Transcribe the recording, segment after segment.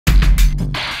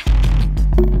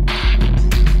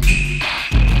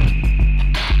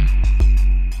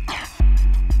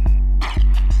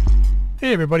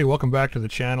Hey everybody, welcome back to the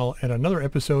channel and another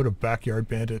episode of Backyard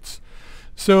Bandits.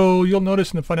 So you'll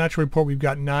notice in the financial report we've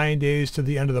got 9 days to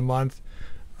the end of the month.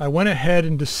 I went ahead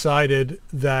and decided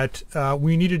that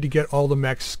we needed to get all the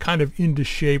mechs kind of into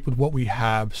shape with what we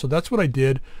have. So that's what I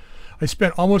did. I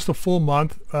spent almost a full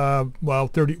month,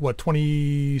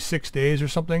 26 days or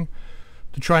something,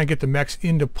 to try and get the mechs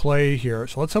into play here.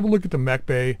 So let's have a look at the mech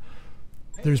bay.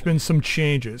 There's been some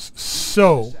changes.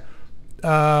 So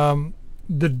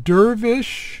the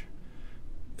Dervish,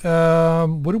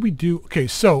 what do we do? Okay,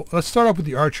 so let's start off with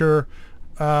the Archer.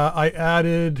 I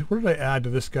added, what did I add to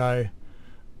this guy?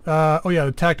 Oh yeah,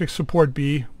 the Tactics Support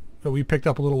B that we picked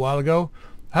up a little while ago.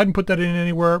 I hadn't put that in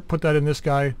anywhere, put that in this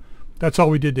guy. That's all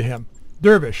we did to him.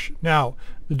 Dervish. Now,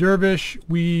 the Dervish,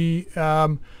 we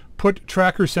put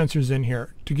tracker sensors in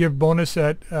here to give bonus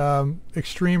at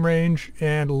extreme range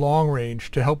and long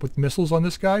range to help with missiles on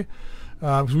this guy.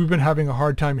 Because we've been having a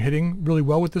hard time hitting really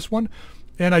well with this one.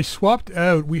 And I swapped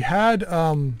out, we had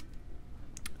a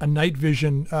night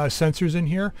vision sensors in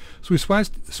here. So we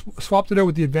swapped it out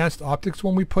with the advanced optics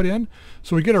one we put in.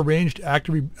 So we get a ranged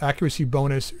accuracy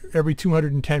bonus every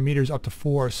 210 meters up to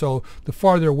 4. So the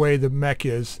farther away the mech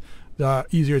is, the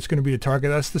easier it's going to be to target.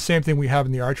 That's the same thing we have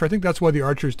in the Archer. I think that's why the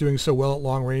Archer is doing so well at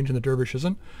long range and the Dervish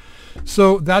isn't.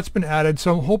 So that's been added.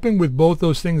 So I'm hoping with both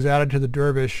those things added to the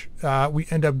Dervish, we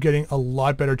end up getting a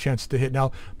lot better chance to hit.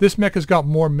 Now, this mech has got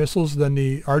more missiles than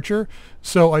the Archer,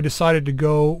 so I decided to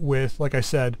go with, like I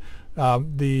said,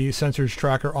 the sensors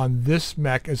tracker on this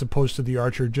mech as opposed to the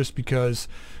Archer, just because,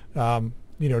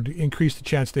 you know, to increase the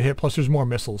chance to hit. Plus, there's more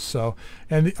missiles. So,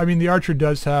 and I mean, the Archer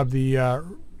does have the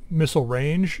missile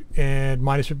range and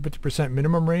minus 50%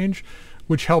 minimum range,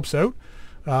 which helps out.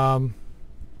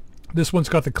 This one's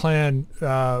got the clan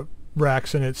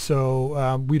racks in it,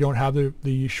 so we don't have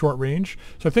the short range.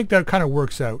 So I think that kind of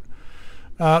works out.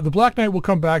 The Black Knight we'll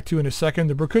come back to in a second.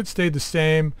 The Berkut stayed the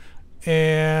same,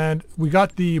 and we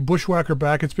got the Bushwhacker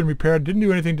back. It's been repaired. Didn't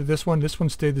do anything to this one. This one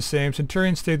stayed the same.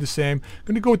 Centurion stayed the same. I'm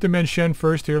going to go with the Menshen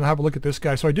first here and have a look at this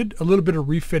guy. So I did a little bit of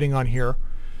refitting on here.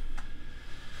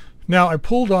 Now I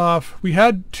pulled off, we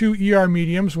had 2 ER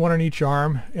mediums, 1 on each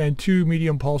arm, and 2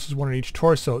 medium pulses, 1 on each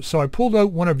torso. So I pulled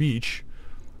out 1 of each,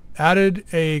 added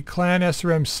a Clan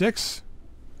SRM 6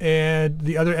 and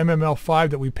the other MML5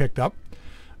 that we picked up.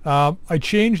 I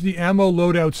changed the ammo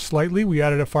loadout slightly. We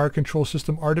added a fire control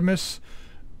system Artemis,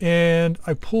 and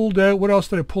I pulled out, what else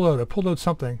did I pull out? I pulled out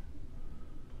something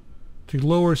to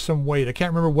lower some weight. I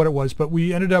can't remember what it was, but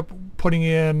we ended up putting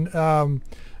in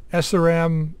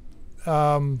SRM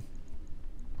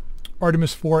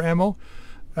Artemis 4 ammo.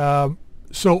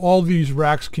 So all these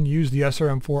racks can use the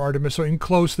SRM 4 Artemis. So in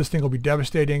close, this thing will be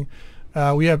devastating.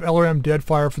 We have LRM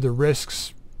Deadfire for the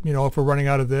risks, you know, if we're running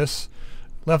out of this.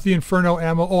 Left the Inferno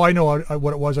ammo. Oh, I know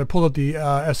what it was. I pulled out the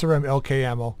SRM LK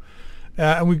ammo.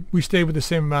 And we stayed with the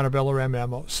same amount of LRM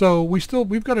ammo. So we've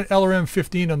got an LRM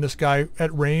 15 on this guy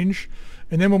at range.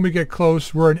 And then when we get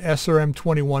close, we're an SRM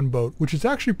 21 boat, which is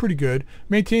actually pretty good.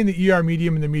 Maintain the ER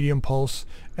medium and the medium pulse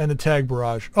and the tag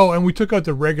barrage. Oh, and we took out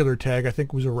the regular tag. I think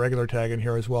it was a regular tag in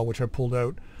here as well, which I pulled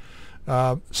out.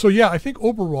 So yeah, I think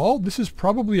overall, this is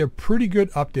probably a pretty good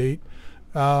update.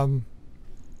 The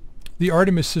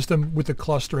Artemis system with the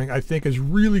clustering, I think, is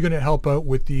really going to help out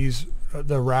with these,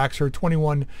 the racks or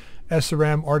 21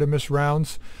 SRM Artemis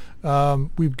rounds.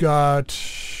 We've got,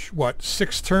 what,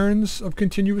 6 turns of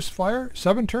continuous fire?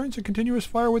 7 turns of continuous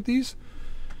fire with these?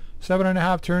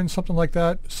 7.5 turns, something like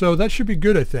that. So that should be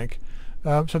good, I think.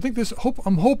 So I think this,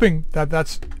 I'm hoping that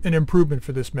that's an improvement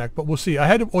for this mech, but we'll see. I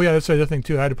had to, oh yeah, that's the other thing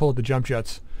too. I had to pull out the jump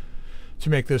jets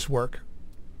to make this work.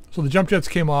 So the jump jets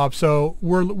came off, so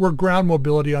we're ground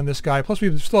mobility on this guy. Plus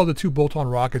we still have the 2 bolt-on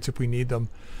rockets if we need them.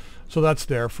 So that's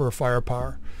there for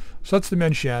firepower. So that's the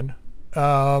Menshen.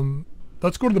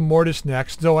 Let's go to the Mortis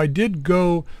next. So I did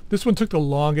go, this one took the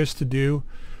longest to do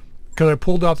because I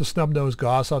pulled off the snub-nosed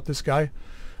Goss off this guy.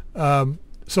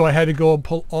 So I had to go and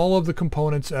pull all of the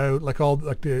components out, like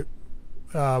the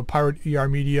Pirate ER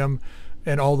medium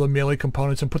and all the melee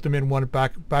components, and put them in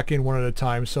back in one at a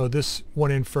time. So this one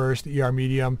in first, the ER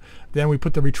medium. Then we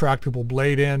put the retractable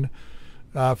blade in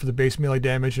for the base melee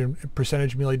damage and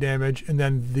percentage melee damage, and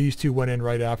then these 2 went in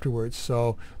right afterwards.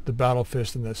 So the Battle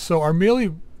Fist and this. So our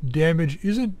melee damage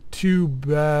isn't too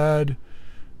bad.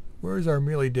 Where's our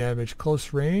melee damage?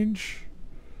 Close range?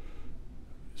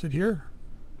 Is it here?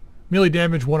 Melee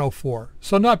damage 104.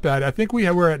 So not bad. I think we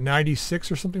were at 96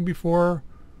 or something before,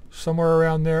 somewhere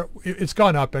around there. It's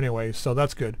gone up anyway, so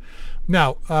that's good.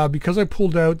 Now, because I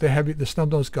pulled out the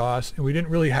snub-nosed Goss, and we didn't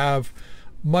really have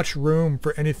much room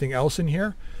for anything else in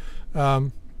here,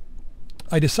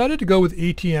 I decided to go with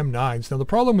ATM 9s. Now the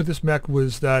problem with this mech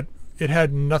was that it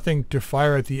had nothing to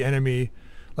fire at the enemy,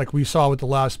 like we saw with the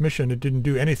last mission. It didn't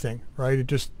do anything, right? It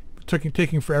just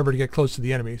taking forever to get close to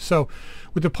the enemy. So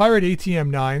with the Pirate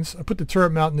ATM-9s, I put the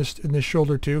turret mount in this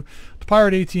shoulder too. The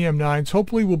Pirate ATM-9s,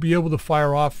 hopefully we'll be able to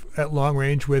fire off at long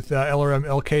range with LRM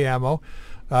LK ammo.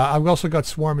 I've also got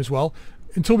Swarm as well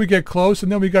until we get close,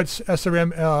 and then we got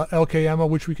SRM LK ammo,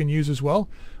 which we can use as well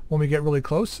when we get really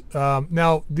close.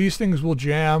 Now these things will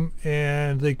jam,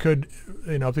 and they could,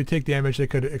 if they take damage, they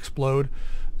could explode.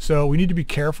 So we need to be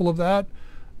careful of that.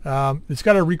 It's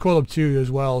got a recoil of 2 as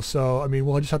well, so I mean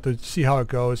we'll just have to see how it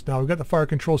goes. Now we've got the fire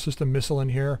control system missile in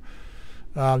here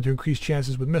to increase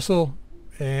chances with missile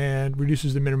and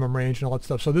reduces the minimum range and all that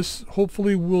stuff. So this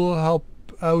hopefully will help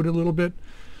out a little bit.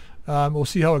 We'll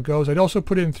see how it goes. I'd also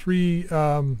put in 3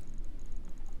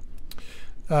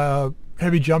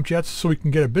 heavy jump jets so we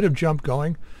can get a bit of jump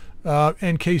going,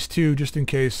 and case 2 just in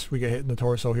case we get hit in the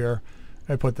torso here.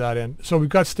 I put that in. So we've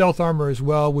got stealth armor as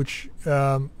well, which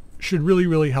should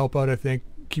really help out, I think,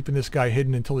 keeping this guy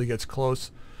hidden until he gets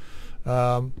close.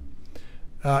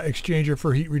 Exchanger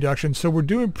for heat reduction. So we're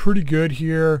doing pretty good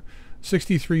here.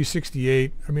 63,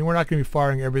 68. I mean, we're not going to be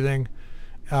firing everything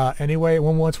anyway.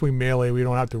 Once we melee, we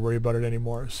don't have to worry about it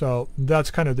anymore. So that's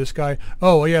kind of this guy.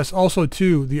 Oh yes, also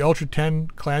too, the Ultra 10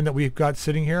 clan that we've got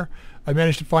sitting here, I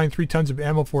managed to find 3 tons of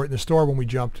ammo for it in the store when we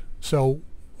jumped. So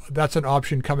that's an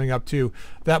option coming up too.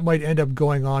 That might end up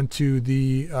going on to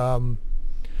the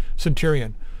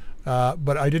Centurion,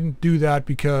 but I didn't do that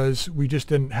because we just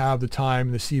didn't have the time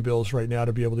and the C-bills right now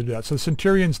to be able to do that. So the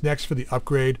Centurion's next for the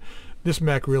upgrade. This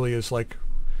mech really is like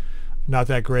not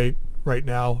that great right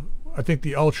now. I think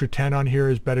the Ultra 10 on here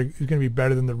is better. Is going to be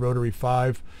better than the Rotary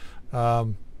 5,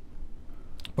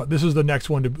 but this is the next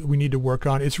one we need to work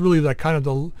on. It's really like kind of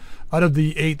the out of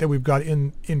the 8 that we've got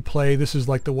in play. This is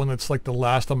like the one that's like the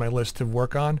last on my list to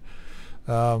work on,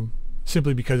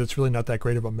 simply because it's really not that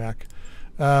great of a mech.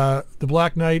 The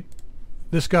Black Knight,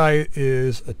 this guy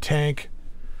is a tank.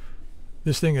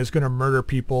 This thing is going to murder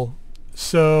people.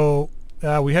 So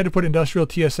we had to put industrial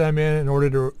TSM in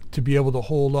order to be able to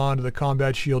hold on to the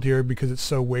combat shield here because it's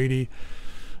so weighty.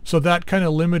 So that kind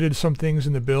of limited some things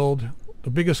in the build. The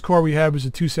biggest core we had was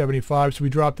a 275, so we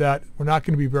dropped that. We're not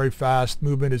going to be very fast.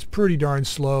 Movement is pretty darn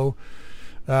slow.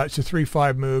 It's a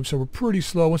 3-5 move, so we're pretty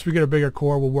slow. Once we get a bigger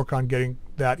core, we'll work on getting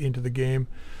that into the game.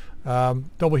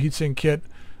 Double heatsink kit.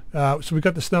 So we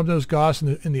got the snub-nosed Gauss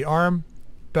in the arm,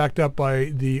 backed up by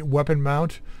the weapon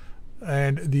mount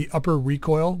and the upper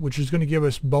recoil, which is going to give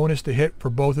us bonus to hit for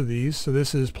both of these. So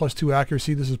this is +2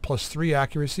 accuracy, this is +3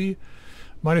 accuracy.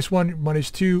 -1,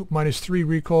 -2, -3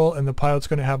 recoil, and the pilot's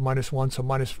going to have -1, so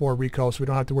 -4 recoil, so we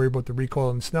don't have to worry about the recoil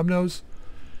and snub-nose.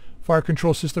 Fire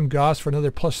control system Gauss for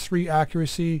another +3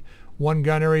 accuracy, 1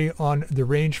 gunnery on the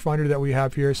rangefinder that we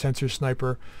have here, sensor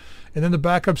sniper. And then the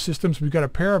backup systems, we've got a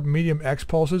pair of medium X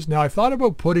pulses. Now I thought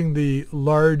about putting the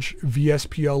large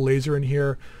VSPL laser in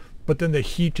here, but then the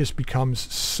heat just becomes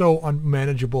so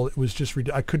unmanageable. It was just,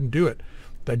 I couldn't do it.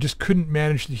 I just couldn't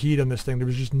manage the heat on this thing. There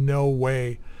was just no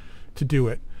way to do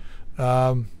it.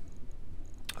 So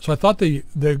I thought the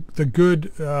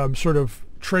good sort of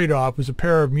trade-off was a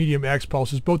pair of medium X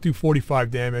pulses. Both do 45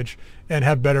 damage and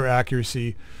have better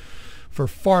accuracy for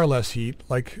far less heat.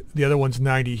 Like the other one's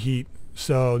 90 heat.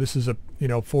 So this is a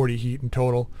 40 heat in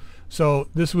total. So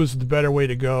this was the better way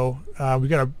to go. We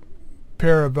got a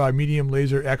pair of medium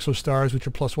laser exostars, which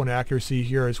are +1 accuracy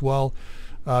here as well,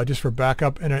 just for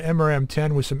backup, and an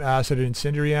MRM-10 with some acid and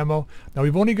incendiary ammo. Now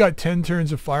we've only got 10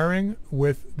 turns of firing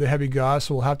with the heavy Gauss,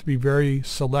 so we'll have to be very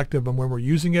selective on when we're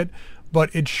using it, but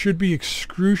it should be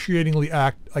excruciatingly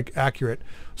accurate.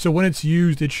 So when it's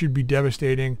used, it should be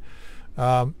devastating.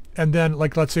 And then,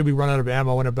 like, let's say we run out of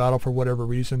ammo in a battle for whatever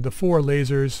reason, the 4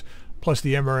 lasers plus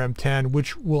the MRM-10,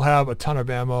 which will have a ton of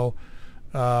ammo.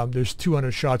 There's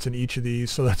 200 shots in each of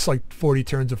these, so that's like 40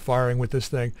 turns of firing with this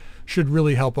thing. Should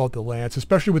really help out the Lance,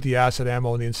 especially with the acid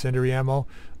ammo and the incendiary ammo,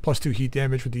 +2 heat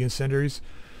damage with the incendiaries.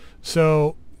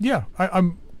 So yeah,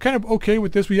 I'm kind of okay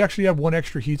with this. We actually have 1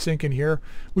 extra heatsink in here,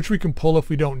 which we can pull if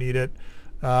we don't need it.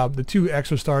 The 2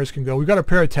 exostars can go. We've got a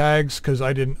pair of tags because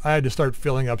I had to start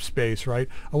filling up space, right?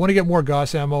 I want to get more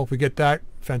Gauss ammo. If we get that,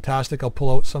 fantastic. I'll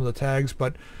pull out some of the tags,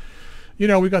 but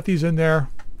we got these in there.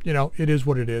 It is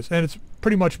what it is, and it's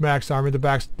pretty much maxed armor. The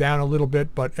back's down a little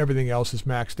bit, but everything else is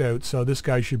maxed out, so this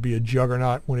guy should be a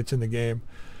juggernaut when it's in the game.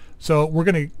 So we're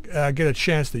going to get a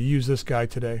chance to use this guy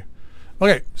today.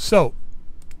 Okay, so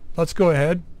let's go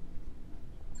ahead,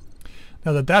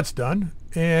 now that that's done,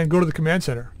 and go to the command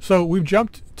center. So we've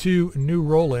jumped to New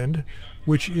Roland,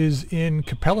 which is in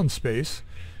Capellan space,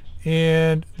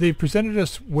 and they've presented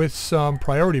us with some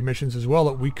priority missions as well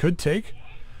that we could take.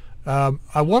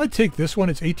 I want to take this one.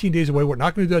 It's 18 days away. We're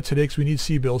not going to do that today because we need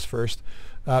sea bills first.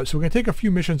 So we're going to take a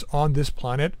few missions on this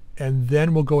planet, and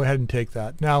then we'll go ahead and take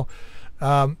that. Now,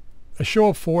 a show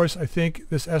of force, I think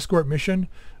this escort mission,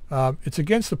 it's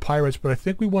against the pirates, but I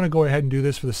think we want to go ahead and do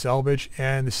this for the salvage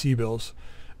and the sea bills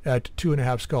at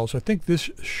 2.5 skulls. So I think this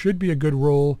should be a good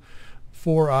role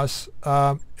for us.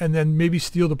 And then maybe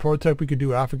steal the prototype we could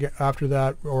do after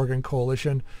that, Oregon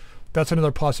Coalition. That's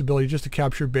another possibility, just to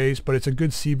capture base, but it's a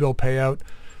good sea bill payout.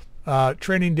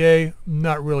 Training day,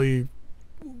 not really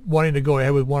wanting to go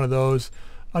ahead with one of those.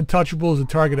 Untouchable is a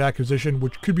target acquisition,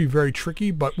 which could be very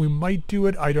tricky, but we might do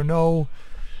it. I don't know.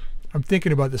 I'm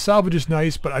thinking about the salvage is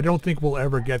nice, but I don't think we'll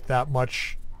ever get that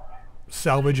much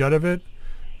salvage out of it.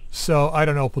 So I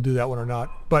don't know if we'll do that one or not.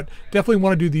 But definitely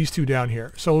want to do these two down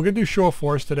here. So we're going to do show of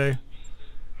force today.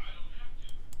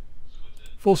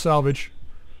 Full salvage.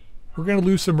 We're going to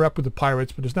lose some rep with the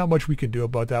pirates, but there's not much we can do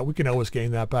about that. We can always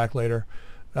gain that back later.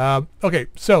 Okay,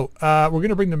 so we're going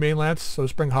to bring the main lance. So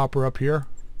let's bring Hopper up here.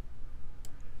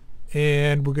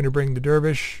 And we're going to bring the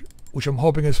Dervish, which I'm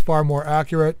hoping is far more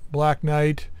accurate. Black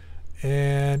Knight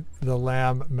and the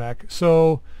Lamb mech.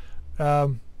 So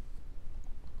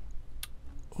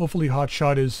hopefully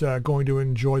Hotshot is going to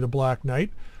enjoy the Black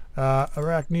Knight.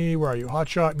 Arachne, where are you?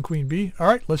 Hotshot and Queen Bee. All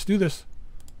right, let's do this.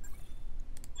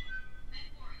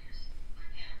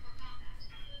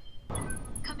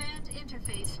 Command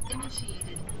interface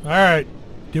initiated. All right,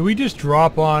 did we just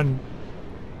drop on...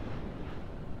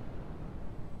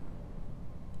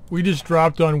 We just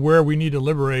dropped on where we need to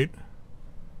liberate.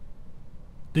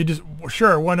 They just...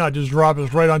 Sure, why not just drop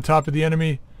us right on top of the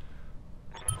enemy?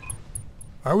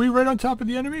 Are we right on top of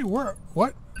the enemy? Where?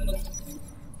 What?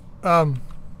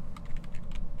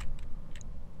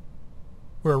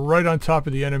 We're right on top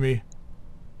of the enemy.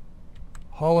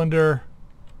 Hollander,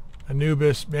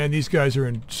 Anubis. Man, these guys are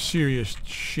in serious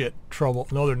shit trouble.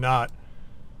 No, they're not.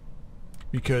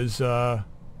 Because they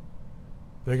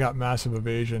got massive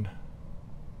evasion.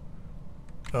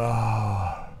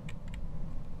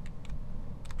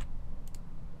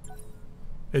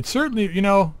 It certainly, you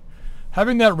know,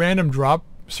 having that random drop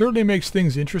certainly makes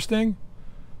things interesting.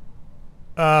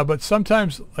 But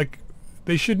sometimes, like,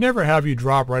 they should never have you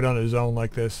drop right on a zone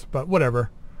like this. But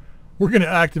whatever. We're going to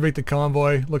activate the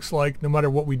convoy, looks like, no matter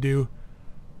what we do.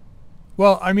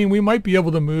 Well, I mean, we might be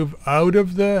able to move out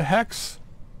of the hex.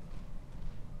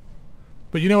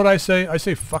 But you know what I say? I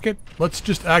say, fuck it. Let's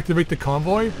just activate the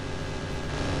convoy.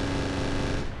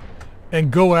 And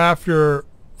go after,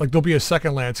 like, there'll be a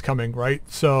second lance coming, right?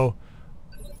 So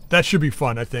that should be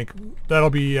fun, I think. That'll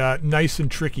be nice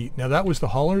and tricky. Now, that was the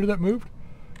Hollander that moved?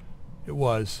 It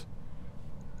was.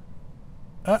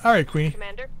 All right, Queenie.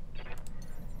 Commander.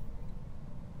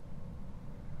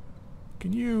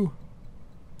 Can you...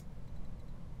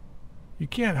 You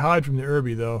can't hide from the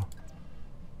Irby, though.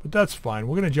 But that's fine.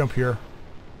 We're going to jump here.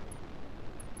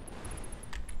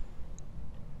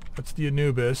 That's the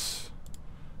Anubis.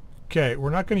 Okay,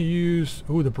 we're not going to use...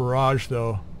 Ooh, the barrage,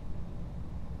 though.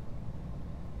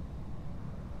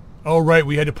 Oh, right,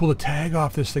 we had to pull the tag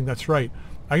off this thing. That's right.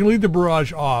 I'm going to leave the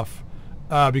barrage off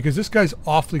because this guy's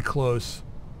awfully close.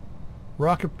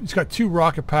 He's got 2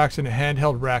 rocket packs and a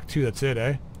handheld rack, too. That's it,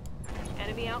 eh?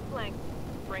 Enemy outflanked,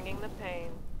 bringing the pain.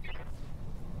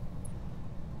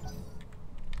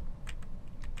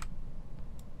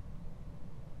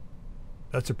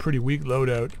 That's a pretty weak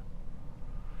loadout.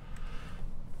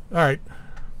 Alright.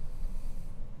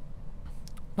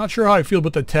 Not sure how I feel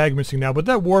about the tag missing now, but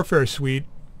that warfare suite,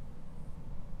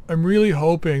 I'm really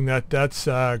hoping that that's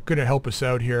going to help us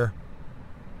out here.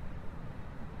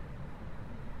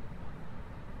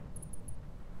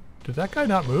 Did that guy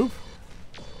not move?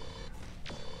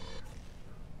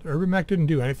 The Urban Mech didn't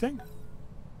do anything?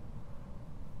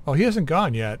 Oh, he hasn't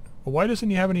gone yet. Well, why doesn't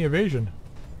he have any evasion?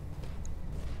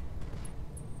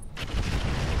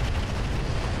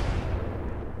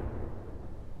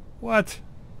 What?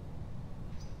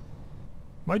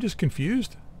 Am I just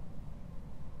confused?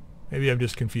 Maybe I'm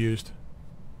just confused.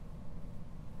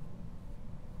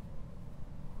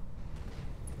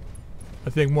 I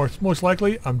think most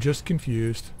likely I'm just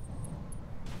confused.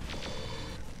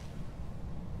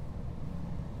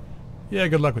 Yeah,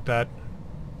 good luck with that.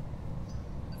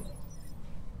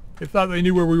 They thought they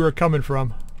knew where we were coming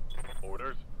from.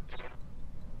 Orders.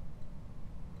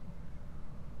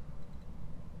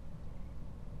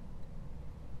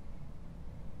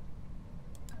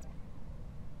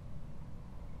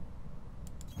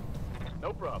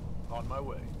 No problem. On my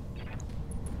way.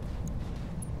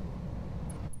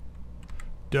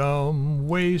 Dumb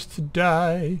ways to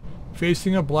die,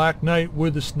 facing a black knight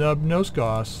with a snub-nosed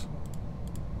goss.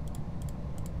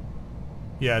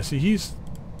 Yeah, see, he's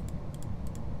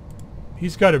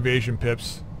got evasion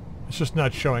pips. It's just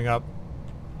not showing up.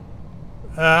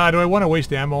 Do I want to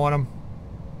waste ammo on him?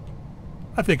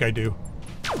 I think I do.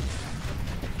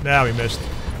 Now he missed.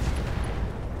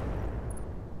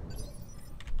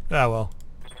 Ah, well.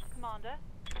 Commander.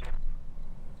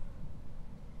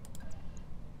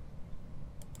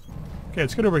 Okay,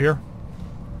 let's get over here.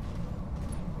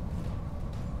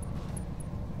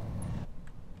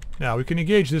 Now, we can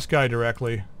engage this guy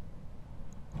directly.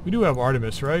 We do have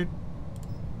Artemis, right?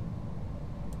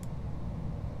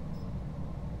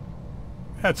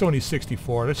 That's only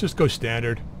 64. Let's just go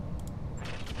standard.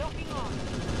 Locking on.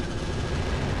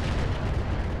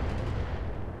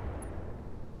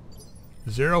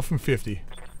 0 from 50.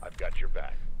 I've got your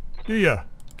back. Do ya?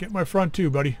 Get my front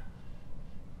too, buddy.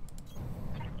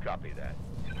 Copy that.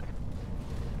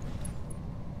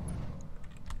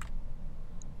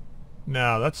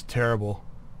 No, that's terrible.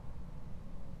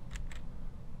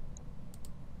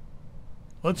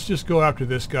 Let's just go after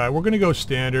this guy. We're gonna go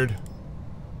standard.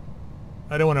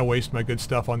 I don't want to waste my good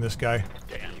stuff on this guy.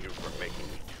 Damn you for making me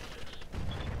do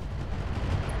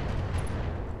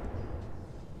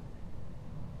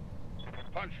this.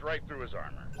 Punch right through his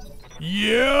armor.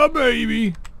 Yeah,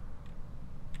 baby!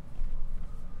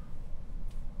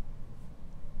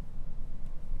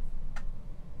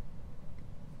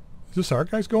 Is this our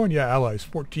guys going? Yeah, allies.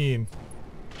 14.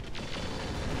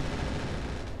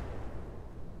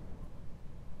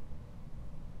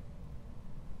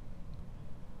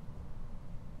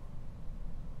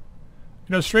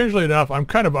 You know, strangely enough, I'm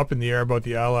kind of up in the air about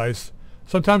the allies.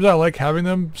 Sometimes I like having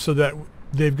them so that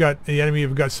the enemy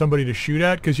have got somebody to shoot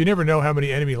at, because you never know how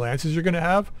many enemy lances you're going to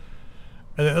have.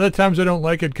 And then other times I don't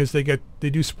like it because they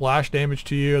do splash damage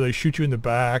to you, or they shoot you in the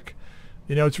back.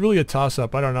 You know, it's really a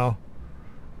toss-up. I don't know.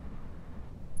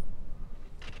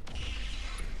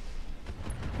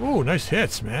 Ooh, nice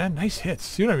hits, man. Nice hits.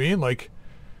 See what I mean? Like,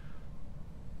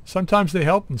 sometimes they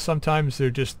help and sometimes they're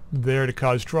just there to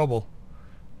cause trouble.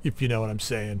 If you know what I'm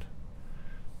saying.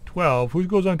 12. Who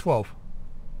goes on 12?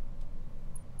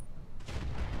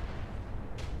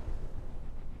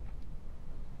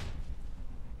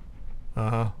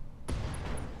 Uh-huh.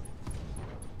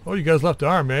 Oh, you guys left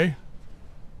arm, eh?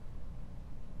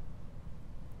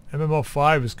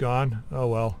 MML5 is gone. Oh,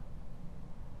 well.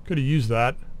 Could have used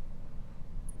that.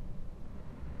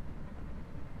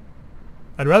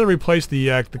 I'd rather replace the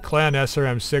Clan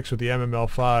SRM6 with the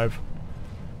MML5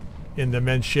 in the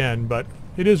Menshen, but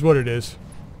it is what it is.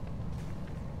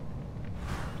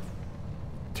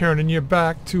 Turning your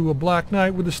back to a black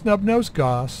knight with a snub-nosed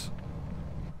goss.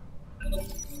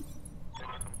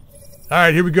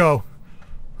 Alright, here we go.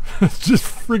 Let's just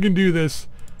friggin' do this.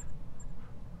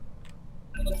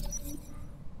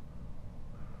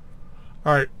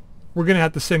 Alright, we're gonna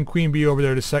have to send Queen Bee over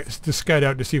there to scout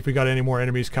out to see if we got any more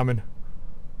enemies coming.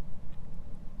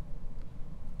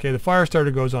 Okay, the fire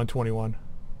starter goes on 21.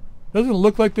 Doesn't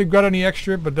look like they've got any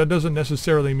extra, but that doesn't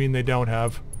necessarily mean they don't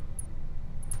have.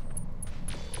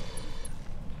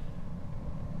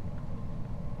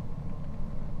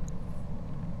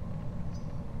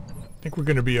 I think we're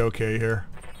going to be okay here.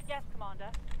 Yes,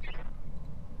 Commander.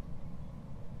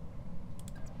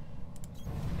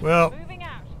 Well, Moving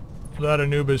out. that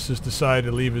Anubis has decided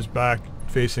to leave his back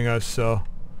facing us, so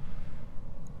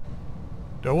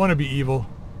don't want to be evil.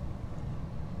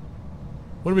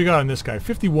 What do we got on this guy?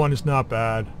 51 is not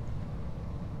bad.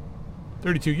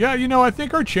 32. Yeah, you know, I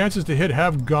think our chances to hit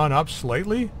have gone up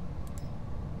slightly.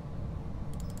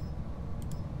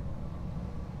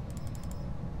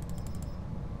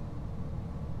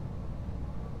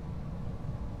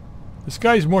 This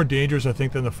guy's more dangerous, I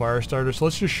think, than the fire starter, so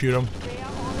let's just shoot him. They are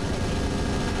on.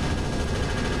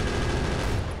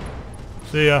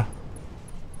 See ya.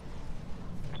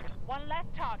 One less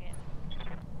target.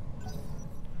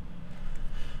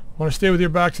 Want to stay with your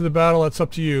back to the battle? That's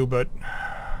up to you, but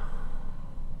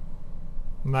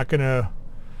I'm not gonna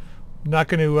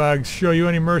show you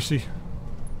any mercy.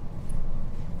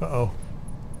 Uh-oh.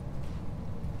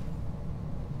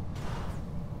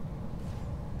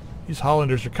 These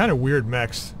Hollanders are kind of weird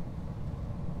mechs.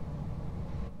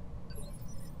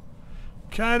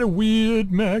 Kind of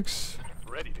weird mechs.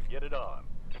 Ready to get it on.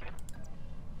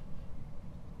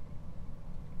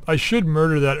 I should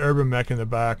murder that urban mech in the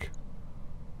back.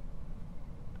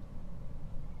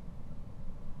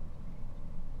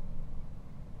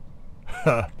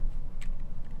 Huh.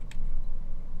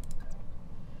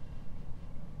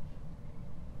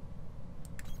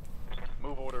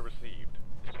 Move order received.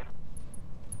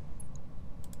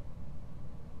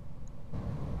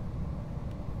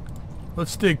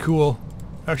 Let's stay cool.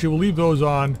 Actually, we'll leave those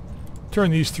on.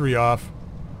 Turn these 3 off.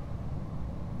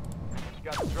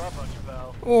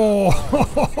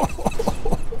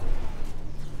 Oh.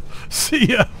 See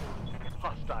ya.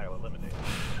 Hostile eliminated.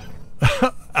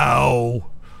 Ow.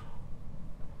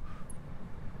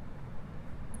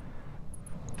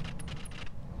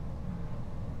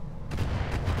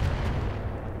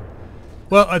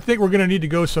 Well, I think we're gonna need to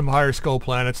go some higher skull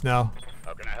planets now.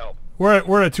 How can I help? We're at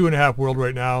a 2.5 world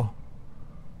right now,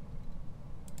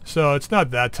 so it's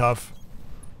not that tough.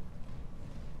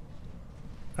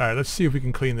 All right, let's see if we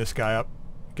can clean this guy up,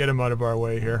 get him out of our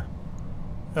way here.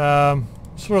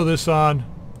 Let's throw this on.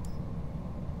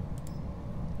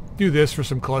 Do this for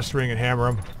some clustering and hammer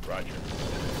him. Roger.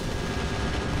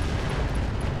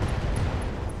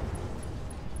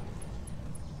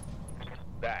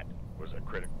 That was a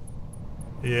critical.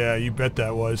 Yeah, you bet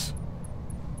that was.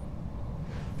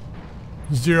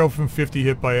 0 from 50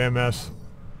 hit by MS.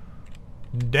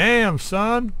 Damn,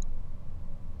 son.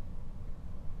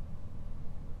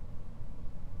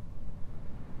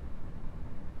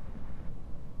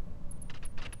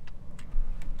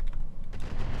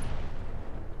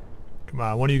 Come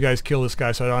on, one of you guys kill this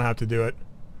guy so I don't have to do it.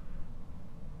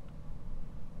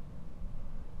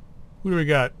 Who do we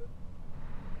got?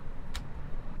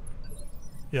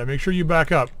 Yeah, make sure you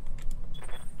back up.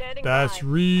 Standing That's by.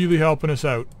 really helping us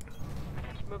out.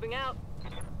 Moving out.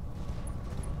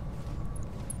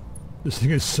 This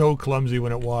thing is so clumsy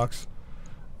when it walks.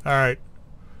 Alright.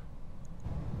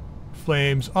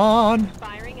 Flames on.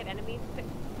 Firing at enemies.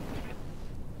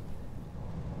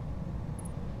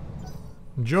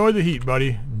 Enjoy the heat,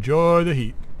 buddy. Enjoy the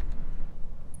heat.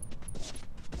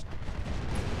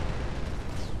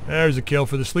 There's a kill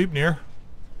for the Sleipnir.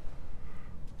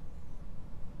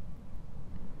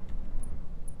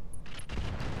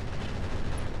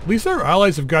 At least our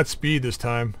allies have got speed this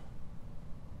time.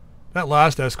 That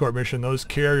last escort mission, those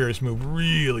carriers move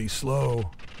really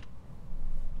slow.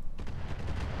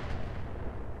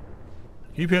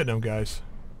 Keep hitting them, guys.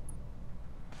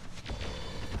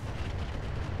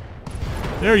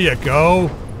 There you go.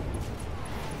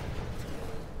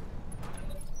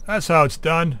 That's how it's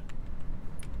done.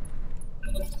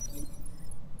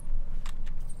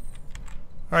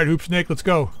 Alright, Hoop Snake, let's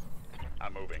go.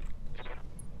 I'm moving.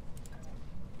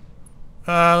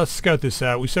 Let's scout this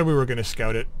out. We said we were going to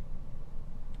scout it.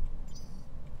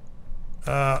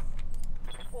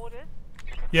 Orders.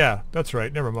 Yeah, that's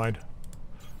right. Never mind.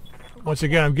 Once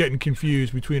again, I'm getting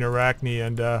confused between Arachne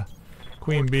and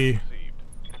Queen Bee. Received.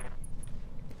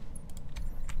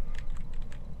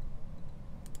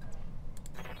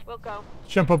 We'll go.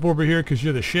 Jump up over here because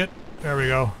you're the shit. There we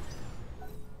go.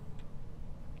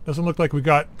 Doesn't look like we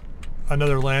got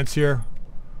another lance here.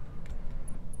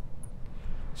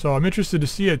 So I'm interested to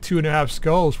see at 2.5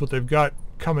 skulls what they've got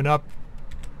coming up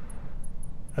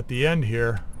at the end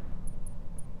here.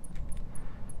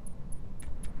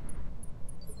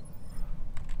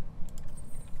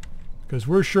 Because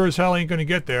we're sure as hell ain't going to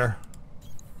get there.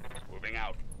 Moving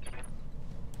out.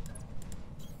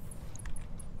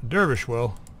 Dervish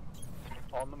will.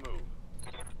 On the move.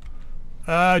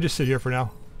 Just sit here for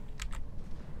now.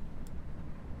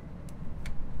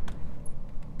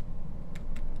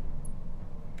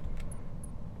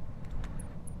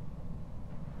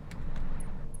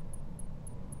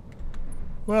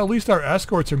 Well, at least our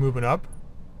escorts are moving up.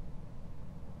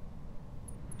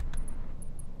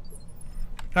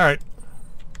 Alright.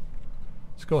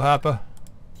 Let's go, Happa.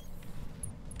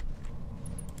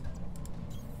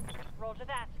 Roger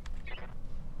that.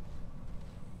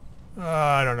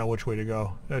 I don't know which way to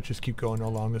go. Let's just keep going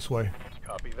along this way.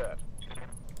 Copy that.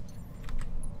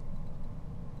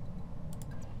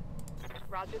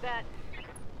 Roger that.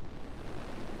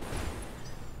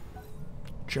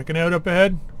 Checking out up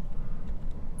ahead.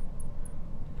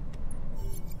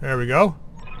 There we go.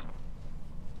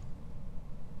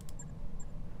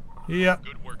 Yeah.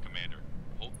 Good work, Commander.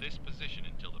 Hold this position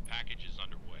until the package is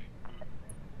underway.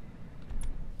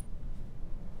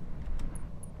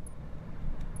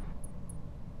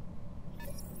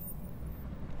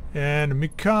 Enemy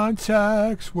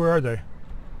contacts. Where are they?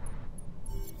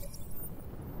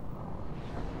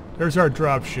 There's our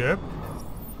drop ship.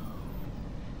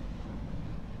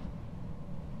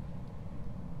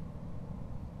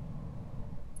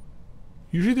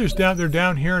 Usually they're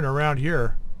down here and around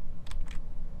here.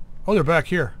 Oh, they're back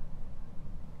here.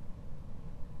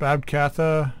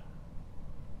 Babkatha.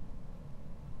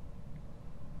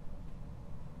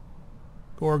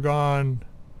 Gorgon.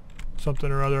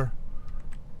 Something or other.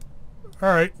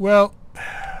 Alright, well.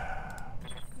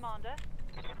 Commander.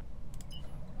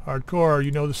 Hardcore,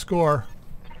 you know the score.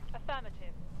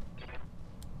 Affirmative.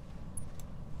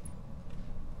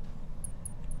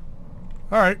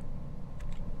 Alright.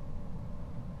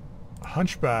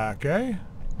 Hunchback, eh?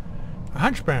 A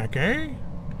hunchback, eh?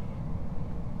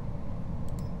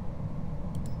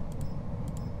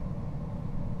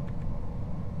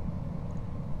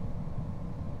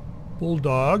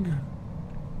 Bulldog.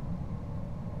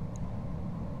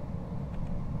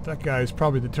 That guy is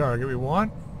probably the target we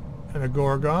want. And a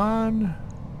Gorgon.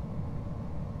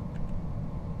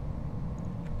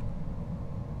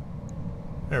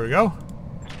 There we go.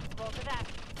 Roll to that.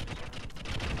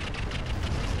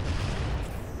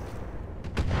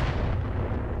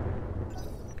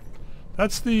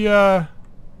 That's the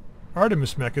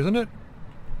Artemis mech, isn't it?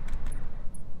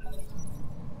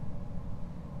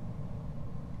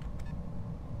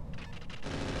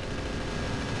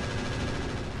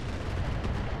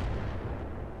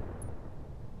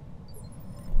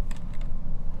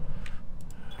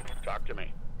 Talk to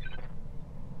me.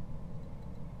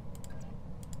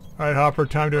 Alright, Hopper,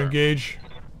 time to engage.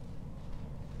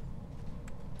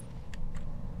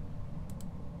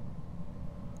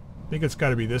 I think it's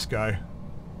got to be this guy.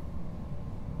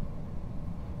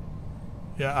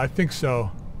 Yeah, I think so.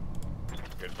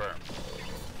 Confirmed.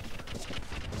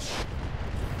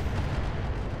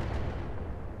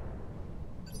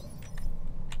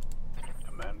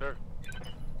 Commander.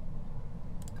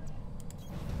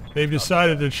 They've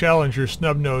decided to challenge your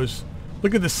snub nose.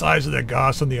 Look at the size of that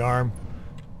goss on the arm.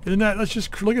 Isn't that? Let's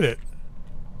just look at it.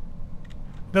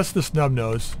 That's the snub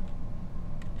nose.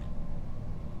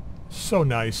 So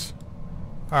nice.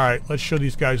 Alright, let's show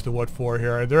these guys the what for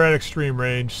here. They're at extreme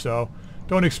range, so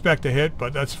don't expect a hit,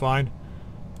 but that's fine.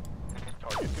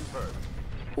 Target confirmed.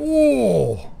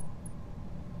 Oh!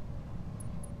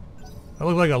 That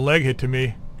looked like a leg hit to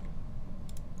me.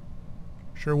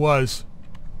 Sure was.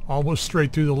 Almost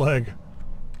straight through the leg.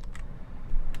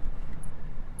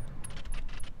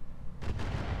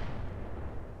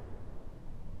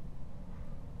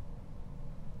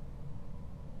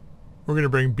 We're going to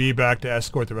bring B back to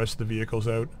escort the rest of the vehicles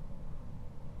out.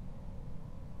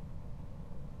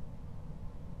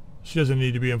 She doesn't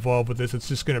need to be involved with this. It's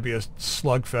just going to be a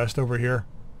slugfest over here.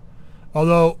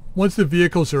 Although, once the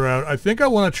vehicles are out, I think I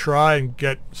want to try and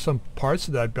get some parts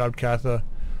of that Babkatha.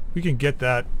 We can get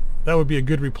that. That would be a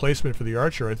good replacement for the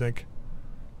Archer, I think.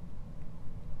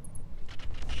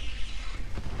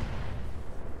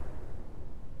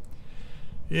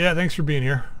 Yeah, thanks for being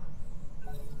here.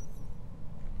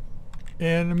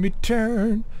 Enemy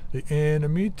turn. The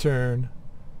enemy turn.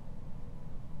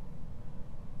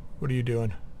 What are you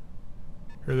doing?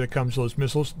 Here they comes those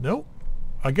missiles. Nope.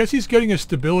 I guess he's getting his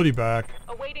stability back.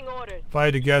 Awaiting orders. If I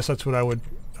had to guess, that's what I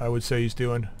would say he's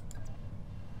doing.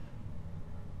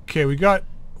 Okay, we got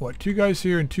what, 2 guys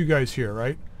here and 2 guys here,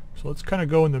 right? So let's kind of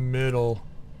go in the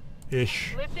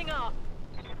middle-ish. Lifting off.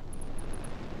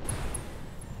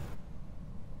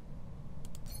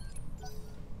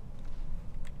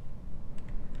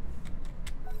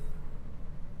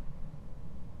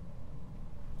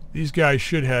 These guys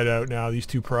should head out now, these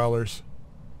 2 prowlers.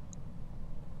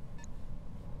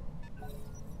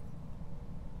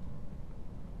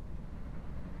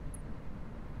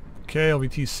 Okay,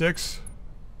 LVT 6.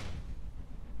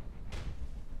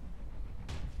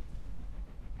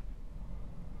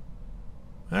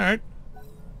 Alright.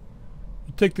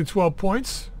 We'll take the 12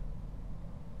 points.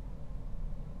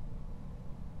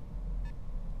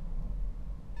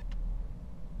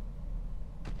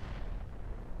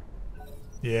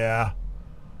 Yeah.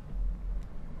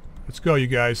 Let's go, you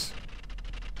guys.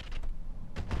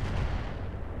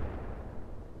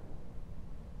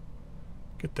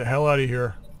 Get the hell out of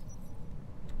here.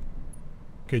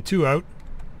 Okay, 2 out.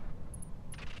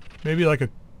 Maybe like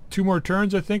 2 more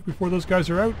turns, I think, before those guys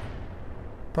are out.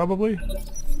 Probably.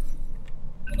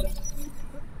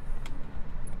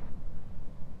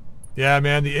 Yeah,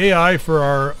 man, the AI for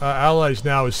our allies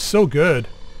now is so good.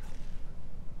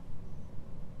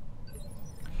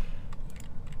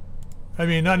 I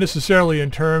mean, not necessarily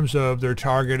in terms of their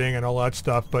targeting and all that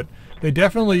stuff, but they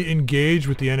definitely engage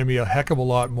with the enemy a heck of a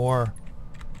lot more,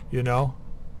 you know?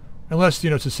 Unless, you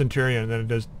know, it's a Centurion,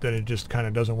 then it just kind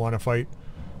of doesn't want to fight.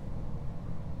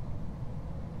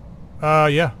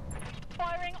 Yeah.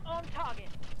 Firing on target.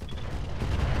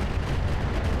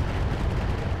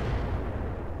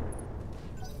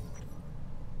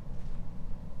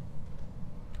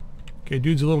 Okay,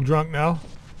 dude's a little drunk now.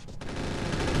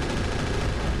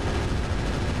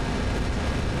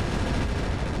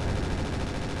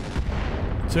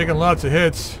 Taking lots of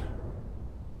hits.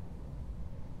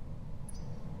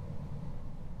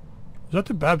 Was that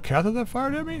the Babkatha that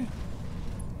fired at me?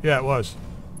 Yeah, it was.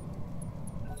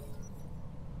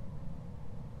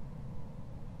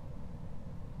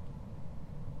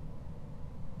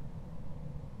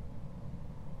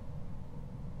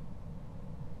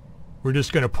 we're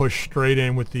just going to push straight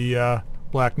in with the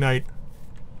Black Knight.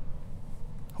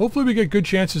 Hopefully we get good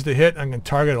chances to hit. I'm going to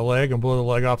target a leg and blow the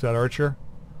leg off that archer.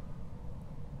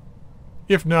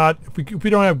 If not, if we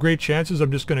don't have great chances,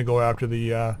 I'm just going to go after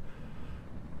the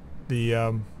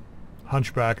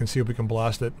Hunchback and see if we can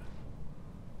blast it.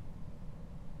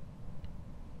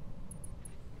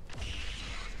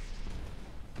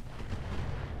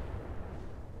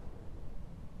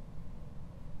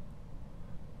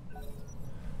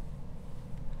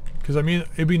 Because, I mean,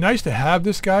 it'd be nice to have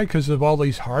this guy because of all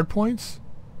these hard points.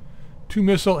 2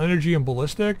 missile, energy, and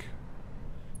ballistic.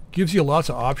 Gives you lots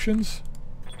of options.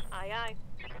 Aye, aye.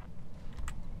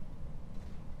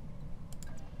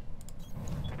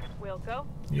 We'll go.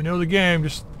 You know the game.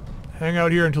 Just hang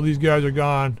out here until these guys are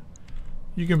gone.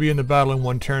 You can be in the battle in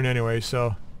 1 turn anyway,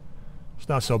 so it's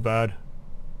not so bad.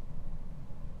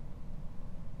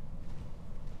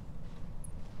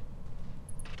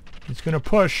 He's going to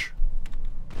push.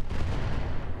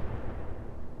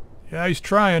 Yeah, he's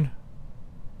trying.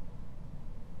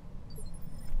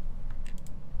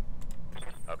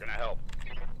 How can I help?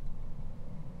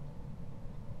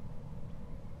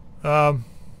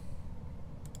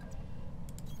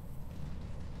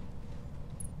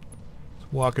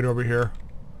 Let's walk it over here.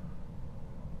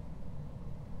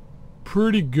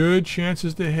 Pretty good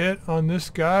chances to hit on this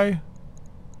guy.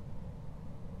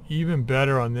 Even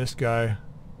better on this guy.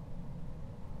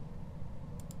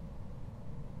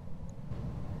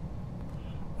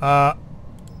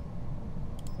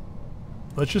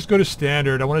 Let's just go to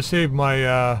standard. I want to save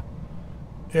my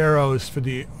arrows for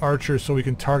the archer so we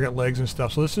can target legs and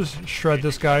stuff. So let's just shred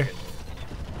this guy.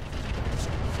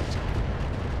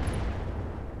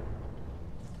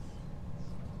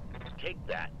 Take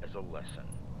that as a lesson.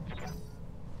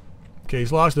 Okay,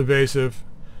 he's lost evasive.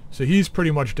 So he's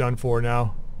pretty much done for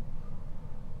now.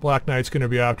 Black Knight's going to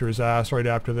be after his ass right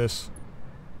after this.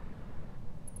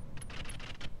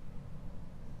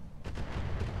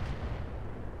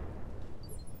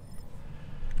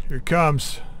 Here it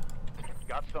comes.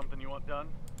 Got something you want done?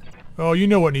 Oh, you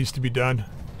know what needs to be done.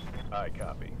 I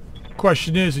copy.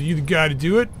 Question is, are you the guy to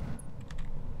do it?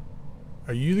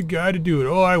 Are you the guy to do it?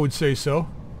 Oh, I would say so.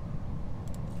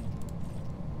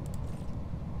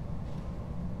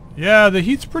 Yeah, the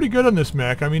heat's pretty good on this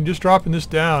mech. I mean, just dropping this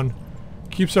down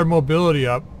keeps our mobility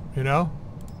up, you know?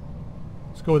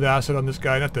 Let's go with acid on this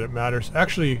guy. Not that it matters.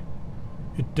 Actually,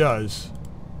 it does.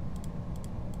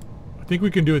 I think we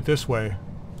can do it this way.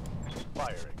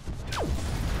 Firing.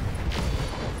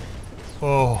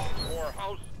 Oh. For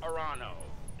House Arano.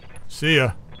 See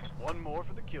ya. One more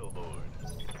for the kill board.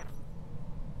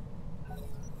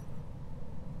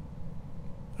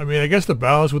 I mean, I guess the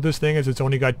balance with this thing is it's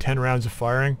only got 10 rounds of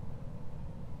firing.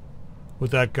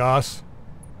 With that Gauss.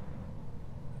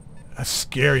 That's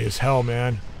scary as hell,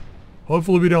 man.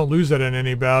 Hopefully we don't lose that in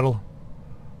any battle.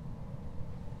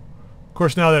 Of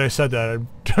course, now that I said that,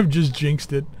 I've just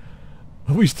jinxed it.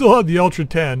 We still have the Ultra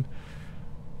 10.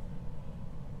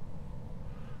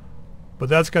 But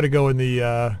that's got to go in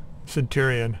the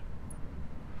Centurion.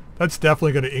 That's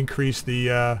definitely going to increase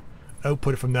the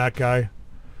output from that guy.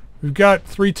 We've got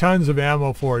 3 tons of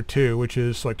ammo for it too, which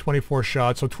is like 24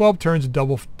 shots. So 12 turns of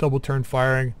double turn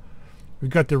firing. We've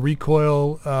got the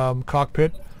recoil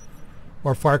cockpit,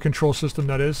 or fire control system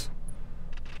that is.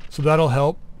 So that'll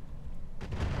help.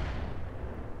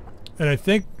 And I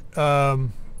think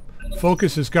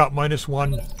Focus has got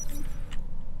 -1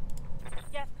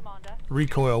 Yes, Commander.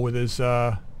 recoil with his...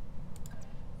 Alright,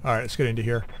 let's get into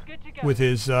here. Good to go. With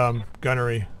his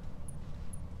gunnery.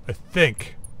 I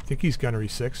think he's gunnery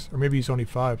 6, or maybe he's only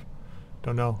 5.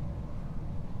 Don't know.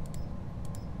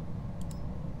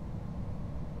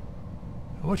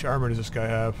 How much armor does this guy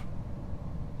have?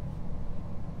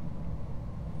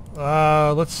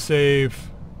 Let's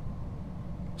save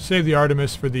the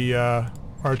Artemis for the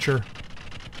archer.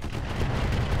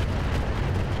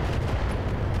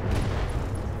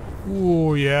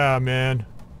 Ooh, yeah, man.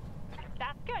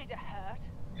 That's going to hurt.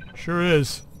 Sure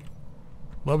is.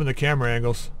 Loving the camera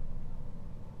angles.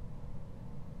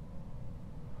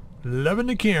 Loving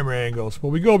the camera angles.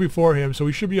 Well, we go before him, so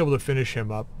we should be able to finish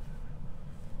him up.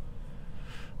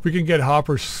 If we can get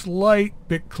Hopper slight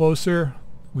bit closer,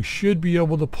 we should be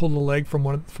able to pull the leg from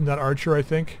that archer, I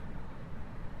think.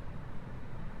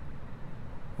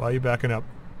 Why are you backing up?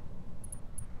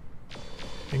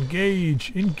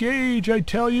 Engage! Engage, I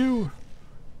tell you!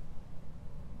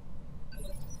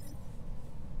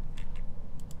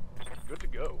 Good to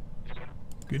go.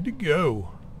 Good to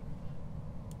go.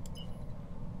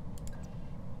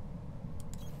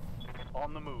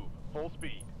 On the move. Full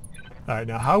speed. Alright,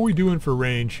 now how are we doing for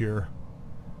range here?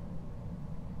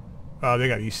 Oh, they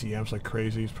got ECMs like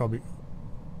crazy. It's probably...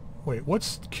 Wait,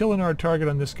 what's killing our target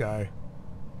on this guy?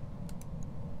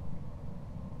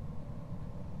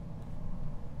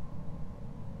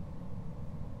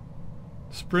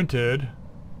 Sprinted.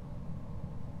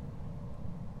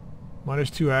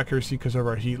 -2 accuracy because of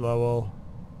our heat level.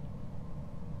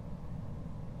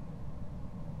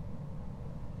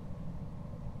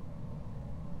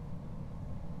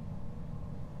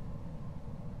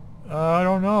 I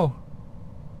don't know.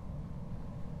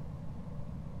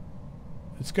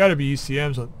 It's got to be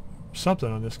ECMs on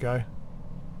something on this guy.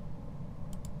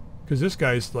 Because this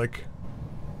guy's like...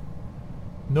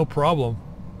 no problem.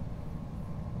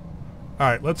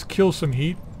 Alright, let's kill some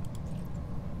heat.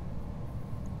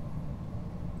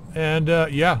 And,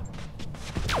 yeah.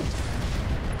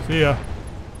 See ya.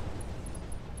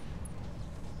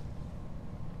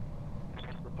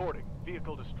 Reporting.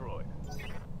 Vehicle destroyed.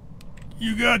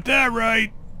 You got that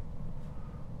right.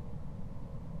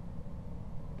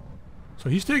 So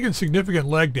he's taking significant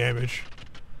leg damage.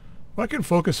 If I can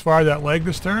focus fire that leg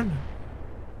this turn,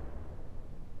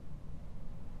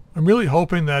 I'm really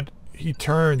hoping that he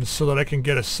turns so that I can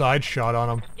get a side shot on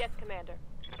him. Yes, Commander.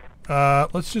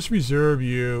 Let's just reserve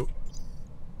you,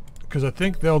 because I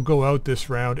think they'll go out this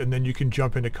round and then you can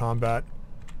jump into combat.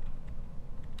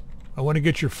 I want to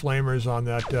get your flamers on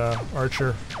that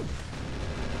archer.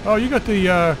 Oh, you got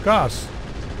the Goss.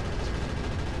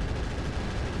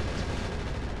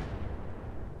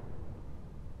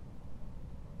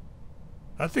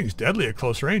 That thing's deadly at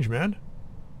close range, man.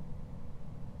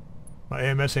 My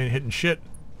AMS ain't hitting shit.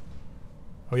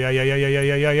 Oh yeah.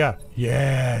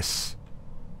 Yes!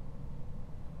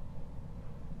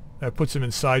 That puts him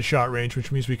in side shot range,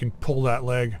 which means we can pull that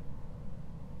leg.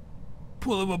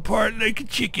 Pull him apart like a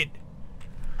chicken.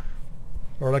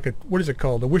 Or like a, what is it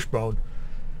called? A wishbone.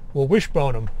 We'll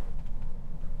wishbone him.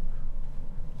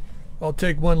 I'll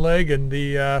take one leg and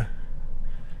the, and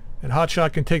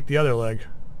Hotshot can take the other leg.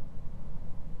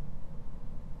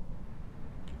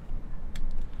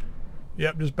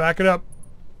 Yep, just back it up.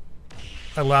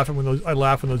 I laugh when those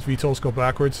VTOLs go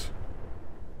backwards.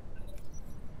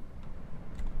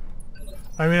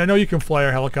 I mean, I know you can fly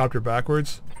a helicopter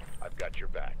backwards I've got your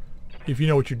back. if you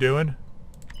know what you're doing.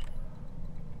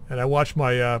 And I watched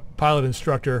my pilot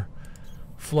instructor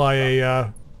fly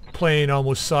a plane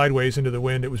almost sideways into the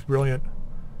wind. It was brilliant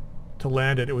to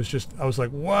land it. It was just, I was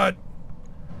like, what?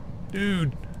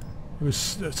 Dude. It was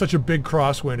such a big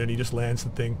crosswind and he just lands the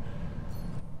thing.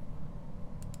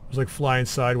 It was like flying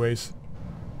sideways.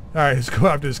 Alright, let's go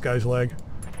after this guy's leg. You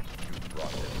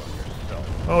brought this on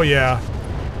yourself. Oh yeah.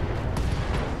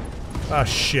 Ah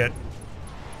shit.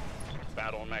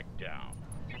 Battle mech down.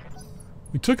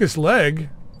 We took his leg.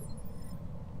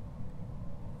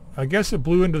 I guess it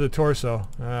blew into the torso.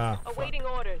 Ah, fuck. Awaiting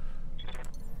orders.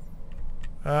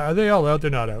 Are they all out?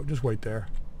 They're not out. Just wait there.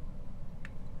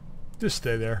 Just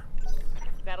stay there.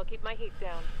 That'll keep my heat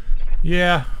down.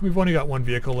 Yeah, we've only got one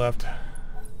vehicle left.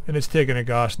 And it's taking a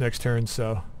Goss next turn,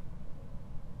 so...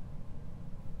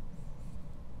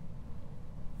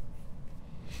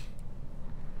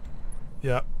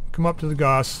 Yeah, come up to the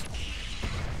Goss.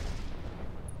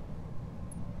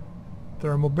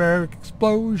 Thermobaric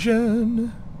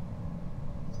explosion.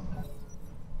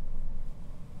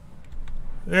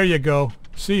 There you go.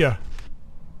 See ya.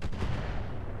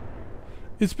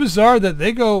 It's bizarre that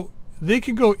they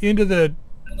can go into the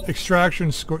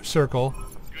extraction circle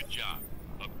Good job.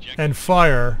 Objective. and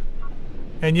fire,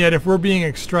 and yet if we're being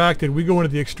extracted, we go into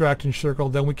the extraction circle,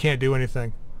 then we can't do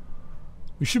anything.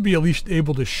 We should be at least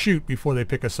able to shoot before they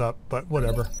pick us up, but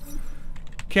whatever.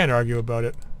 Can't argue about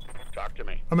it. Talk to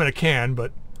me. I mean, I can,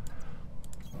 but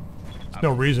there's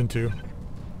no reason to. You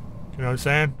know what I'm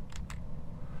saying?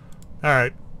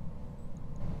 Alright.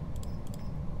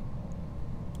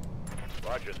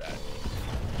 Roger that.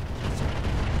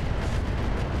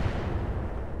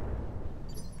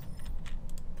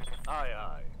 Aye,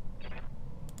 aye.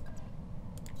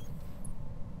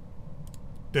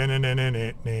 Time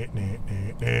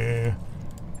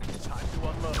to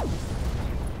unload.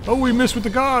 Oh, we missed with the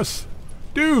Goss!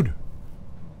 Dude!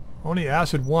 Only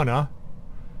acid one, huh?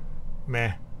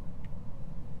 Meh.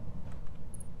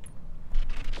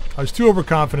 I was too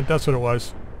overconfident, that's what it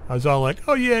was. I was all like,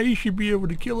 oh yeah, you should be able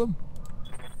to kill him.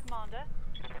 Commander.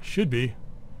 Should be.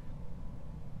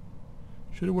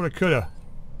 Shoulda, woulda, coulda.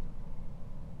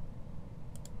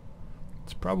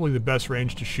 It's probably the best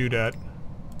range to shoot at.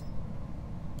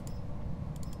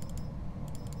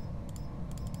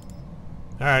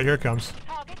 Alright, here it comes.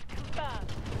 Target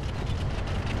confirmed.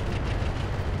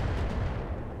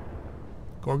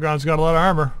 Gorgon's got a lot of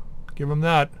armor. Give him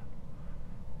that.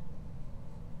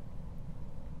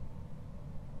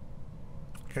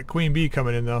 Got Queen Bee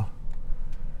coming in though.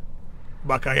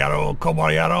 Bacallaro,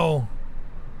 Caballero.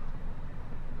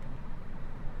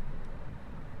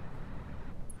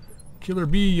 Killer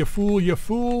Bee, you fool, you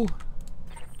fool.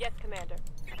 Yes, Commander.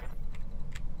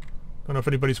 Don't know if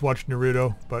anybody's watched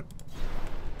Naruto, but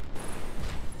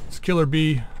it's Killer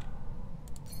Bee.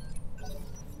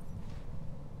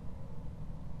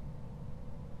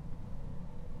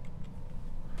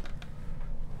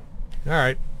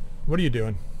 Alright, what are you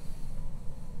doing?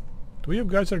 Do we have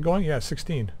guys that are going? Yeah,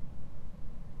 16.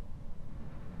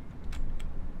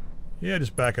 Yeah,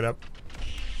 just back it up.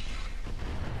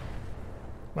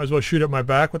 Might as well shoot at my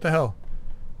back. What the hell?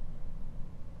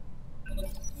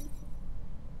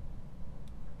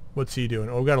 What's he doing?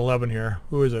 Oh, we got 11 here.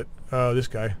 Who is it? Oh, this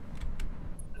guy.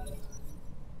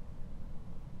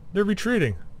 They're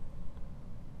retreating.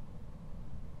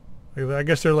 I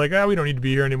guess they're like, ah, we don't need to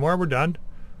be here anymore. We're done.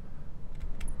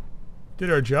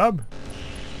 Did our job.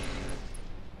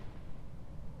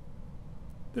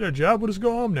 Did our job. We'll just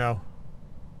go home now.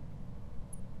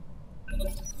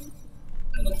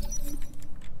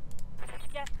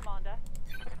 Yes, Commander.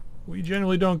 We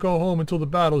generally don't go home until the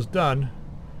battle's done.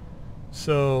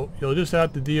 So you'll just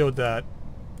have to deal with that.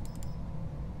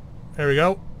 There we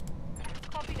go.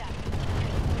 Copy that.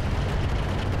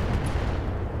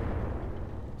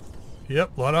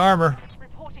 Yep, a lot of armor.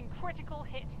 Reporting critical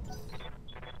hit.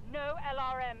 No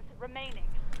LRMs remaining.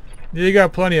 You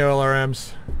got plenty of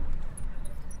LRMs.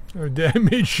 I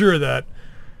made sure of that.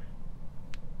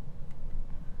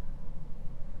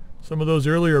 Some of those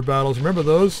earlier battles, remember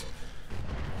those?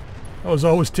 I was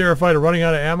always terrified of running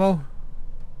out of ammo.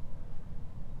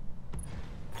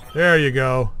 There you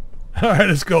go. Alright,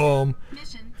 let's go home.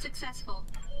 Mission successful.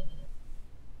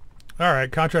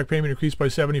 Alright, contract payment increased by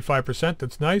 75%.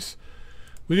 That's nice.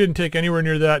 We didn't take anywhere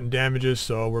near that in damages,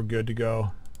 so we're good to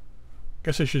go.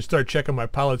 Guess I should start checking my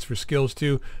pilots for skills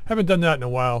too. Haven't done that in a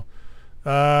while.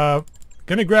 Gonna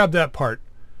grab that part.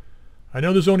 I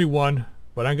know there's only one,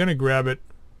 but I'm gonna grab it.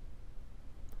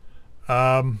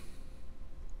 3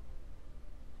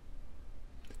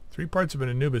 parts of an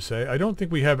Anubis, eh? I don't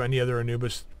think we have any other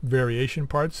Anubis variation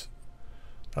parts.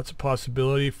 That's a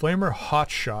possibility. Flamer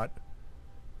Hotshot.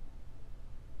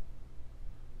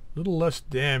 Little less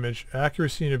damage.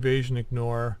 Accuracy and evasion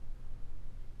ignore.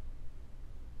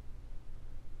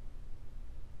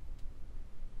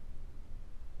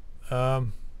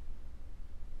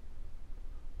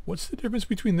 What's the difference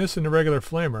between this and a regular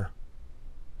Flamer?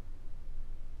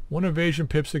 1 evasion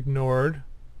pips ignored.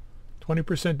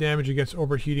 20% damage against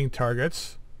overheating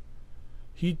targets.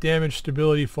 Heat damage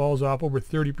stability falls off over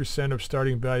 30% of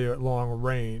starting value at long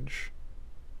range.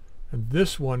 And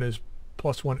this one is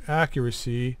 +1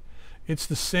 accuracy. It's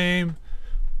the same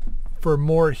for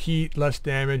more heat, less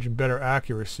damage, and better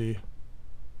accuracy.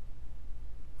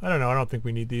 I don't know. I don't think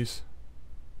we need these.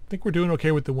 I think we're doing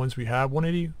okay with the ones we have.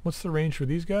 180. What's the range for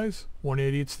these guys?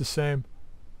 180. It's the same.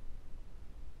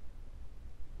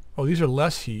 Oh, these are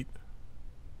less heat.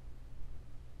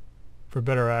 For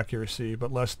better accuracy,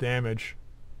 but less damage.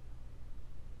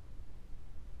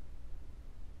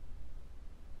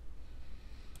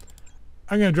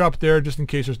 I'm going to drop it there just in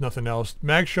case there's nothing else.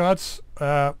 Mag shots,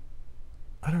 I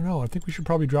don't know. I think we should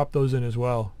probably drop those in as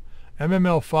well.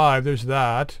 MML5, there's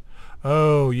that.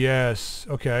 Oh, yes.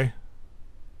 Okay.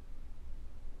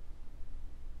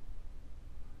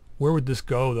 Where would this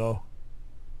go, though?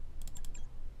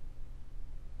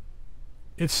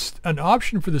 It's an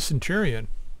option for the Centurion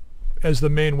as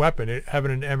the main weapon,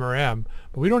 having an MRM.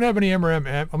 But we don't have any MRM.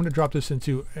 I'm going to drop this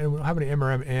into, and we don't have any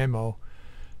MRM ammo.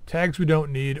 Tags we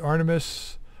don't need.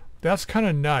 Artemis, that's kind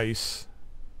of nice.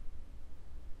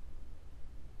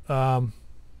 But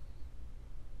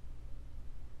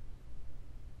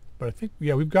I think,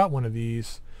 yeah, we've got one of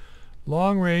these.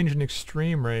 Long range and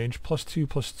extreme range,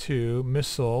 +2/+2.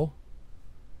 Missile.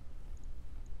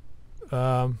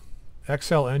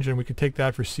 XL engine, we could take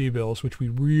that for C-bills, which we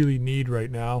really need right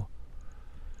now.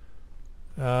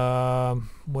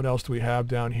 What else do we have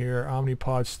down here?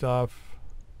 Omnipod stuff.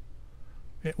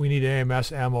 We need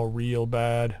AMS ammo real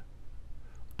bad.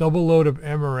 Double load of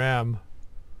MRM.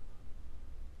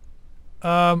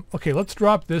 Okay, let's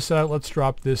drop this out. Let's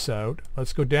drop this out.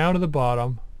 Let's go down to the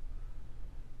bottom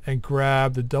and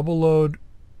grab the double load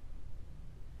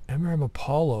MRM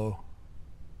Apollo.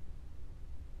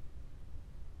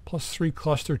 +3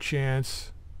 cluster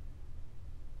chance.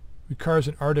 Requires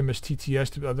an Artemis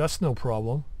TTS. That's no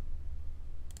problem.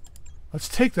 Let's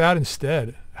take that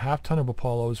instead. Half ton of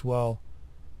Apollo as well.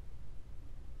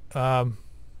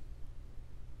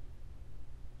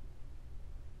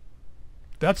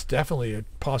 That's definitely a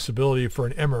possibility for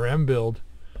an MRM build.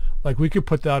 Like we could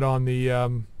put that on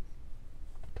the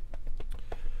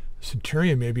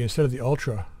Centurion maybe instead of the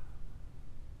Ultra.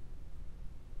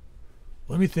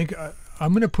 Let me think.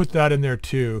 I'm going to put that in there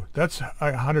too. That's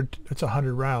 100. That's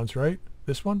 100 rounds, right?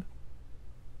 This one.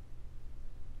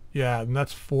 Yeah, and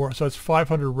that's 4. So it's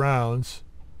 500 rounds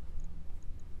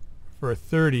for a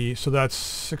 30. So that's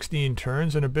 16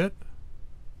 turns in a bit.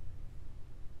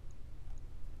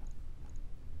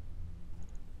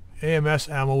 AMS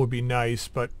ammo would be nice,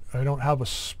 but I don't have a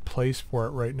place for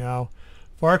it right now.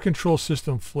 Fire control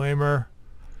system flamer.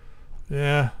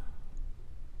 Yeah.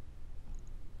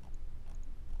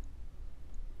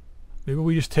 Maybe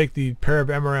we just take the pair of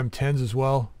MRM-10s as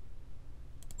well.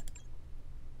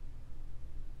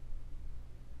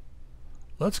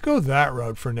 Let's go that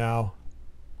route for now.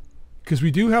 Because we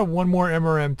do have one more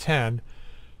MRM-10.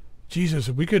 Jesus,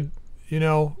 if we could, you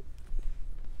know...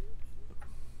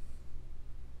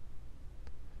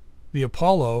 The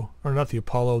Apollo, or not the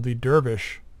Apollo, the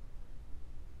Dervish.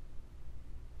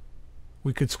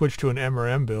 We could switch to an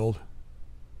MRM build.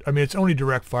 I mean, it's only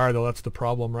direct fire though, that's the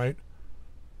problem, right?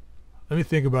 Let me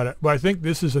think about it. But I think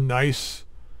this is a nice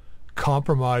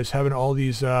compromise, having all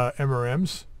these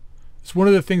MRMs. It's one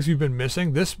of the things we've been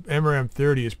missing. This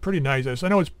MRM-30 is pretty nice. I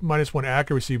know it's -1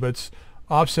 accuracy, but it's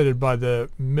offsetted by the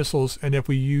missiles. And if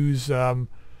we use an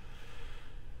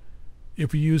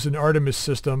Artemis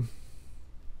system,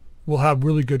 we'll have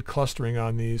really good clustering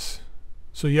on these.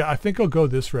 So yeah, I think I'll go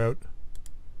this route.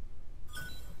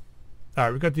 All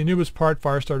right, we've got the Anubis part,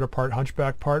 Firestarter part,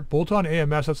 Hunchback part, Bolt-on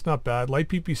AMS, that's not bad. Light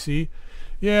PPC,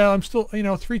 yeah, I'm still,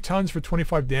 3 tons for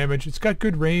 25 damage. It's got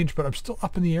good range, but I'm still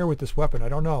up in the air with this weapon. I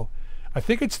don't know. I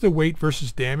think it's the weight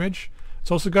versus damage.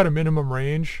 It's also got a minimum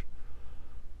range.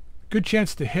 Good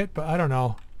chance to hit, but I don't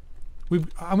know.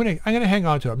 I'm gonna hang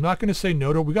on to it. I'm not gonna say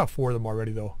no to it. We got 4 of them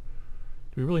already though.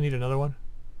 Do we really need another one?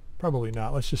 Probably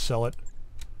not. Let's just sell it.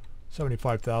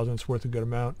 75,000. It's worth a good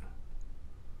amount.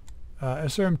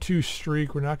 SRM2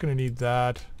 Streak. We're not going to need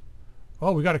that.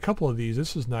 Oh, we got a couple of these.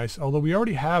 This is nice. Although we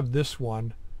already have this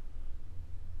one.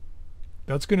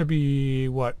 That's going to be,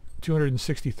 what,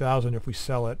 260,000 if we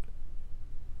sell it.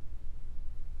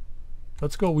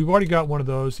 Let's go. We've already got one of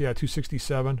those. Yeah,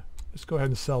 267. Let's go ahead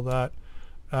and sell that.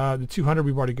 The 200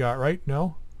 we've already got, right?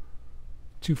 No?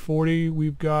 240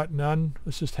 we've got none.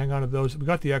 Let's just hang on to those. We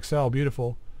got the XL.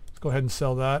 Beautiful. Let's go ahead and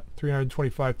sell that.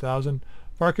 325,000.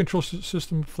 Fire control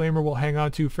system flamer we'll hang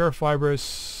on to.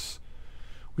 Ferrofibrous.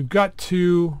 We've got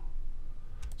 2.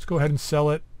 Let's go ahead and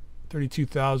sell it.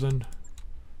 32,000.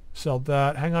 Sell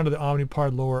that. Hang on to the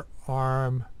Omnipod lower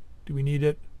arm. Do we need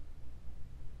it?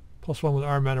 +1 with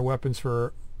arm manner weapons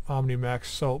for Omnimax.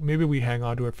 So maybe we hang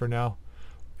on to it for now.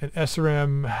 An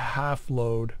SRM half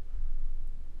load.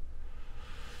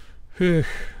 We've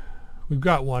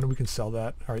got one. We can sell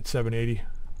that. All right, 780.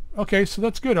 Okay, so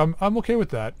that's good. I'm okay with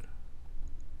that.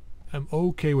 I'm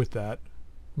okay with that.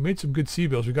 We made some good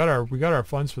C-bills. We got our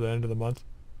funds for the end of the month.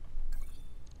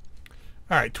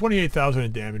 All right, 28,000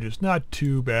 in damages. Not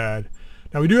too bad.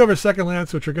 Now we do have a second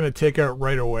lance, which we're going to take out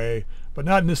right away, but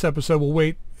not in this episode. We'll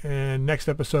wait, and next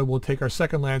episode we'll take our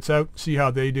second lance out, see how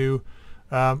they do.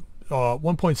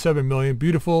 1.7 million.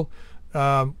 Beautiful.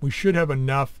 We should have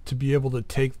enough to be able to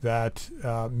take that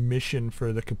mission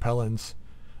for the Capellans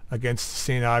against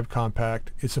St. Ives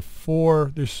Compact. It's a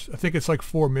 4. I think it's like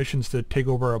 4 missions to take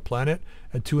over a planet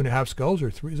at 2.5 skulls, or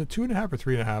 3. Is it 2.5 or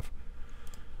 3.5?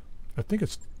 I think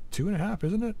it's 2.5,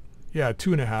 isn't it? Yeah,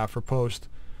 2.5 for post.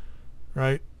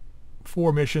 Right,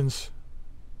 4 missions.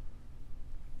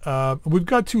 We've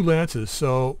got 2 lances,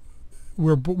 so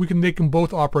they can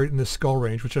both operate in this skull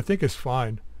range, which I think is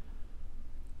fine.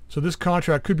 So this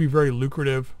contract could be very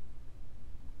lucrative.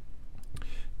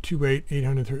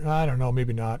 830. I don't know,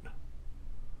 maybe not.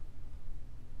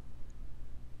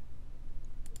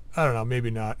 I don't know,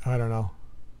 maybe not. I don't know.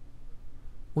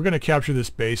 We're going to capture this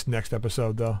base next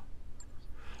episode, though.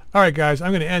 All right, guys,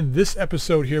 I'm going to end this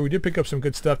episode here. We did pick up some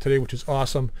good stuff today, which is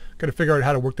awesome. Got to figure out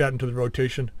how to work that into the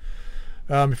rotation.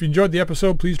 If you enjoyed the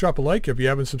episode, please drop a like. If you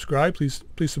haven't subscribed, please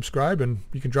subscribe, and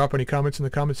you can drop any comments in the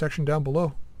comment section down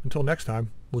below. Until next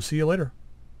time, we'll see you later.